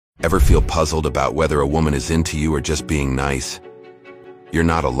Ever feel puzzled about whether a woman is into you or just being nice? You're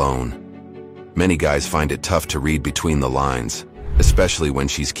not alone. Many guys find it tough to read between the lines, especially when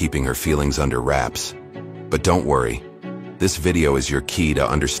she's keeping her feelings under wraps. But don't worry, this video is your key to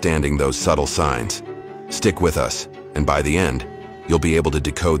understanding those subtle signs. Stick with us, and by the end, you'll be able to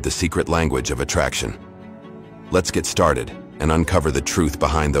decode the secret language of attraction. Let's get started and uncover the truth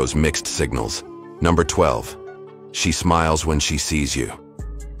behind those mixed signals. Number 12. She smiles when she sees you.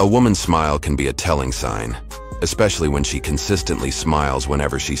 A woman's smile can be a telling sign, especially when she consistently smiles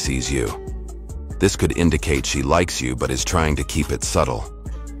whenever she sees you. This could indicate she likes you but is trying to keep it subtle.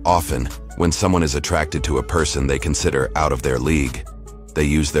 Often, when someone is attracted to a person they consider out of their league, they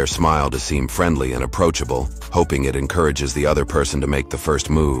use their smile to seem friendly and approachable, hoping it encourages the other person to make the first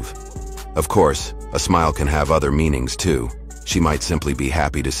move. Of course, a smile can have other meanings too. She might simply be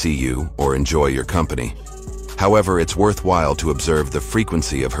happy to see you or enjoy your company. However, it's worthwhile to observe the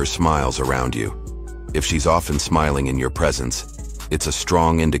frequency of her smiles around you. If she's often smiling in your presence, it's a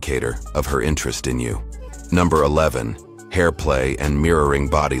strong indicator of her interest in you. Number 11. Hair play and mirroring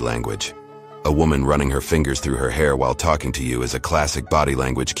body language. A woman running her fingers through her hair while talking to you is a classic body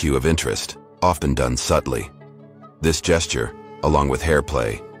language cue of interest, often done subtly. This gesture, along with hair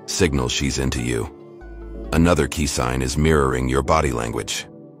play, signals she's into you. Another key sign is mirroring your body language.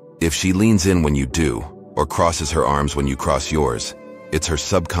 If she leans in when you do, or crosses her arms when you cross yours, it's her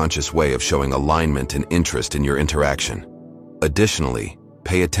subconscious way of showing alignment and interest in your interaction. Additionally,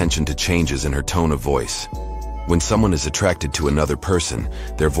 pay attention to changes in her tone of voice. When someone is attracted to another person,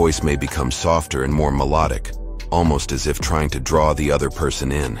 their voice may become softer and more melodic, almost as if trying to draw the other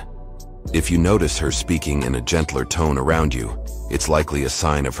person in. If you notice her speaking in a gentler tone around you, it's likely a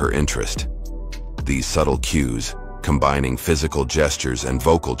sign of her interest. These subtle cues, combining physical gestures and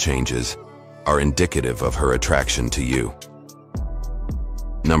vocal changes, are indicative of her attraction to you.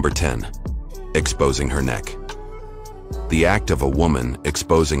 Number 10. Exposing her neck. The act of a woman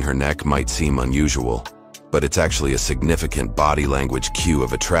exposing her neck might seem unusual, but it's actually a significant body language cue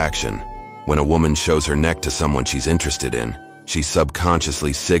of attraction. When a woman shows her neck to someone she's interested in, she's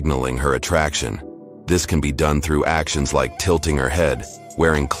subconsciously signaling her attraction. This can be done through actions like tilting her head,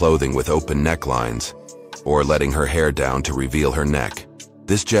 wearing clothing with open necklines, or letting her hair down to reveal her neck.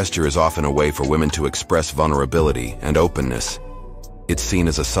 This gesture is often a way for women to express vulnerability and openness. It's seen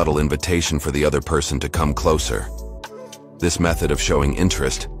as a subtle invitation for the other person to come closer. This method of showing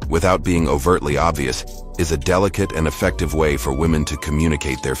interest, without being overtly obvious, is a delicate and effective way for women to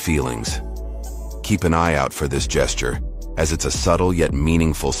communicate their feelings. Keep an eye out for this gesture, as it's a subtle yet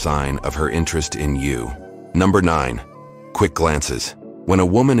meaningful sign of her interest in you. Number 9. Quick glances. When a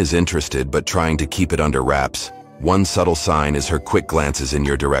woman is interested but trying to keep it under wraps, one subtle sign is her quick glances in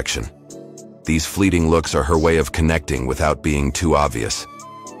your direction. These fleeting looks are her way of connecting without being too obvious.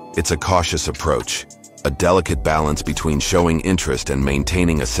 It's a cautious approach, a delicate balance between showing interest and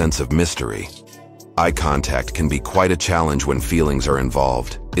maintaining a sense of mystery. Eye contact can be quite a challenge when feelings are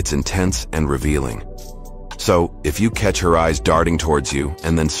involved. It's intense and revealing. So, if you catch her eyes darting towards you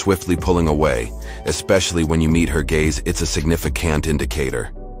and then swiftly pulling away, especially when you meet her gaze, it's a significant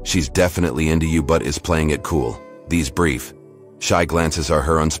indicator. She's definitely into you but is playing it cool. These brief, shy glances are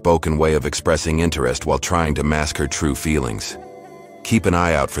her unspoken way of expressing interest while trying to mask her true feelings. Keep an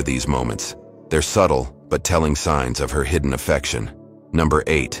eye out for these moments. They're subtle, but telling signs of her hidden affection. Number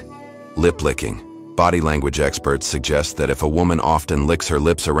 8. Lip licking. Body language experts suggest that if a woman often licks her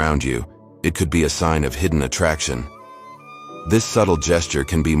lips around you, it could be a sign of hidden attraction. This subtle gesture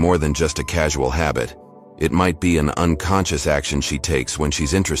can be more than just a casual habit. It might be an unconscious action she takes when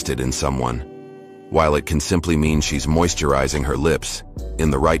she's interested in someone. While it can simply mean she's moisturizing her lips,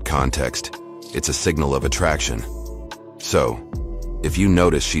 in the right context, it's a signal of attraction. So, if you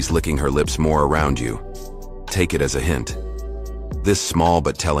notice she's licking her lips more around you, take it as a hint. This small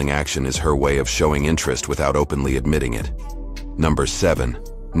but telling action is her way of showing interest without openly admitting it. Number 7.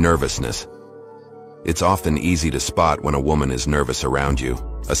 Nervousness. It's often easy to spot when a woman is nervous around you,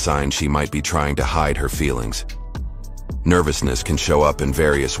 a sign she might be trying to hide her feelings. Nervousness can show up in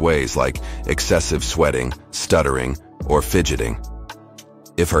various ways like excessive sweating, stuttering, or fidgeting.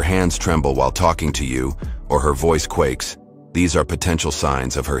 If her hands tremble while talking to you, or her voice quakes, these are potential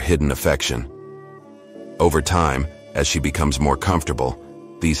signs of her hidden affection. Over time, as she becomes more comfortable,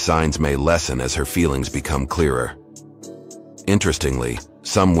 these signs may lessen as her feelings become clearer. Interestingly,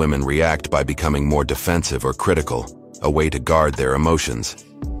 some women react by becoming more defensive or critical, a way to guard their emotions.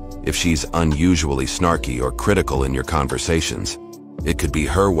 If she's unusually snarky or critical in your conversations, it could be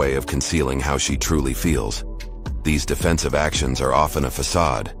her way of concealing how she truly feels. These defensive actions are often a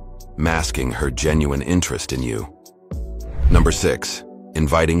facade, masking her genuine interest in you. Number 6.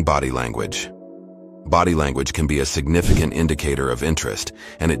 Inviting body language. Body language can be a significant indicator of interest,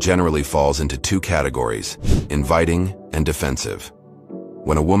 and it generally falls into two categories: inviting and defensive.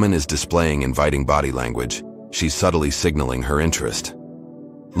 When a woman is displaying inviting body language, she's subtly signaling her interest.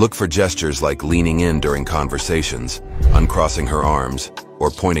 Look for gestures like leaning in during conversations, uncrossing her arms, or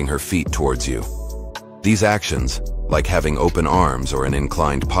pointing her feet towards you. These actions, like having open arms or an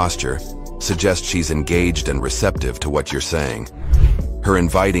inclined posture, suggest she's engaged and receptive to what you're saying. Her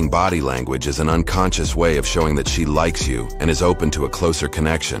inviting body language is an unconscious way of showing that she likes you and is open to a closer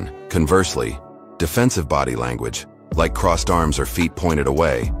connection. Conversely, defensive body language, like crossed arms or feet pointed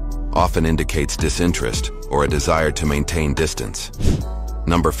away, often indicates disinterest or a desire to maintain distance.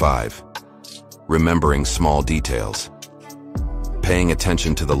 Number 5. Remembering small details. Paying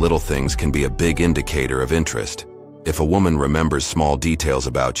attention to the little things can be a big indicator of interest. If a woman remembers small details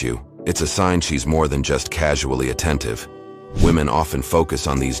about you, it's a sign she's more than just casually attentive. Women often focus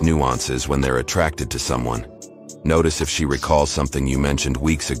on these nuances when they're attracted to someone. Notice if she recalls something you mentioned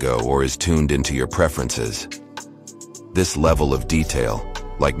weeks ago or is tuned into your preferences. This level of detail,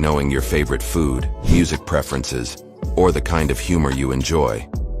 like knowing your favorite food, music preferences, or the kind of humor you enjoy,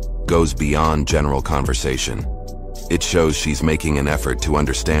 goes beyond general conversation. It shows she's making an effort to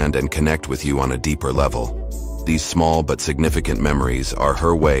understand and connect with you on a deeper level. These small but significant memories are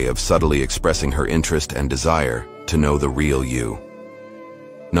her way of subtly expressing her interest and desire to know the real you.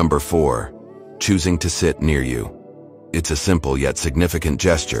 Number 4. Choosing to sit near you. It's a simple yet significant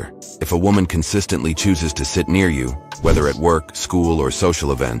gesture. If a woman consistently chooses to sit near you, whether at work, school, or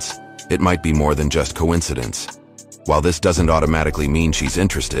social events, it might be more than just coincidence. While this doesn't automatically mean she's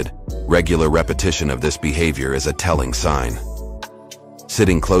interested, regular repetition of this behavior is a telling sign.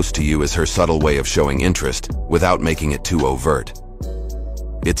 Sitting close to you is her subtle way of showing interest without making it too overt.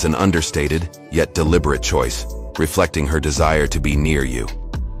 It's an understated, yet deliberate choice, reflecting her desire to be near you.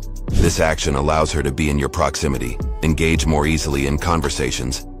 This action allows her to be in your proximity, engage more easily in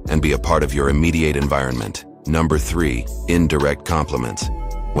conversations, and be a part of your immediate environment. Number 3. Indirect compliments.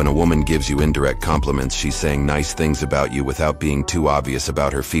 When a woman gives you indirect compliments, she's saying nice things about you without being too obvious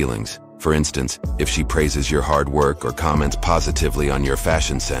about her feelings. For instance, if she praises your hard work or comments positively on your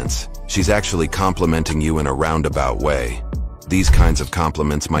fashion sense, she's actually complimenting you in a roundabout way. These kinds of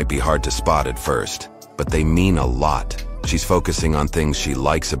compliments might be hard to spot at first, but they mean a lot. She's focusing on things she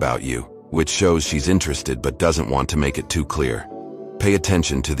likes about you, which shows she's interested but doesn't want to make it too clear. Pay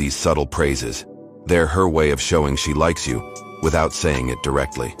attention to these subtle praises. They're her way of showing she likes you without saying it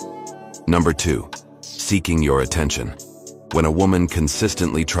directly. Number 2. Seeking your attention. When a woman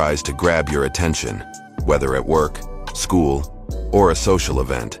consistently tries to grab your attention, whether at work, school, or a social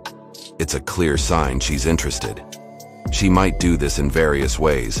event, it's a clear sign she's interested. She might do this in various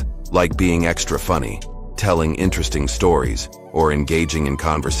ways, like being extra funny, telling interesting stories, or engaging in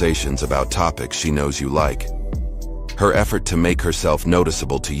conversations about topics she knows you like. Her effort to make herself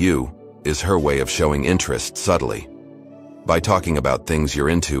noticeable to you is her way of showing interest subtly. By talking about things you're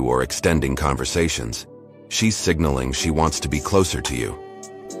into or extending conversations, she's signaling she wants to be closer to you.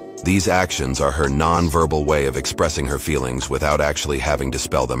 These actions are her non-verbal way of expressing her feelings without actually having to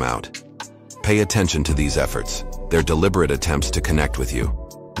spell them out. Pay attention to these efforts. They're deliberate attempts to connect with you.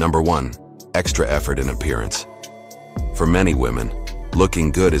 Number 1. Extra effort in appearance. For many women,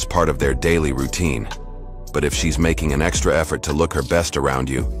 looking good is part of their daily routine. But if she's making an extra effort to look her best around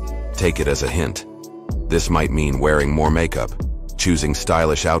you, take it as a hint. This might mean wearing more makeup, choosing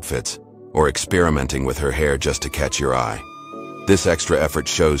stylish outfits, or experimenting with her hair just to catch your eye. This extra effort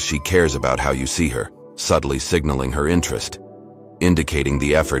shows she cares about how you see her, subtly signaling her interest, indicating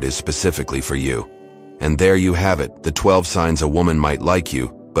the effort is specifically for you. And there you have it, the 12 signs a woman might like you,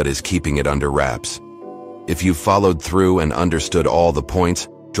 but is keeping it under wraps. If you followed through and understood all the points,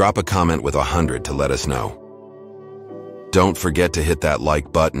 drop a comment with 100 to let us know. Don't forget to hit that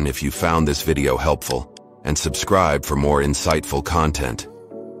like button if you found this video helpful, and subscribe for more insightful content.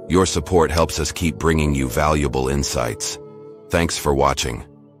 Your support helps us keep bringing you valuable insights. Thanks for watching.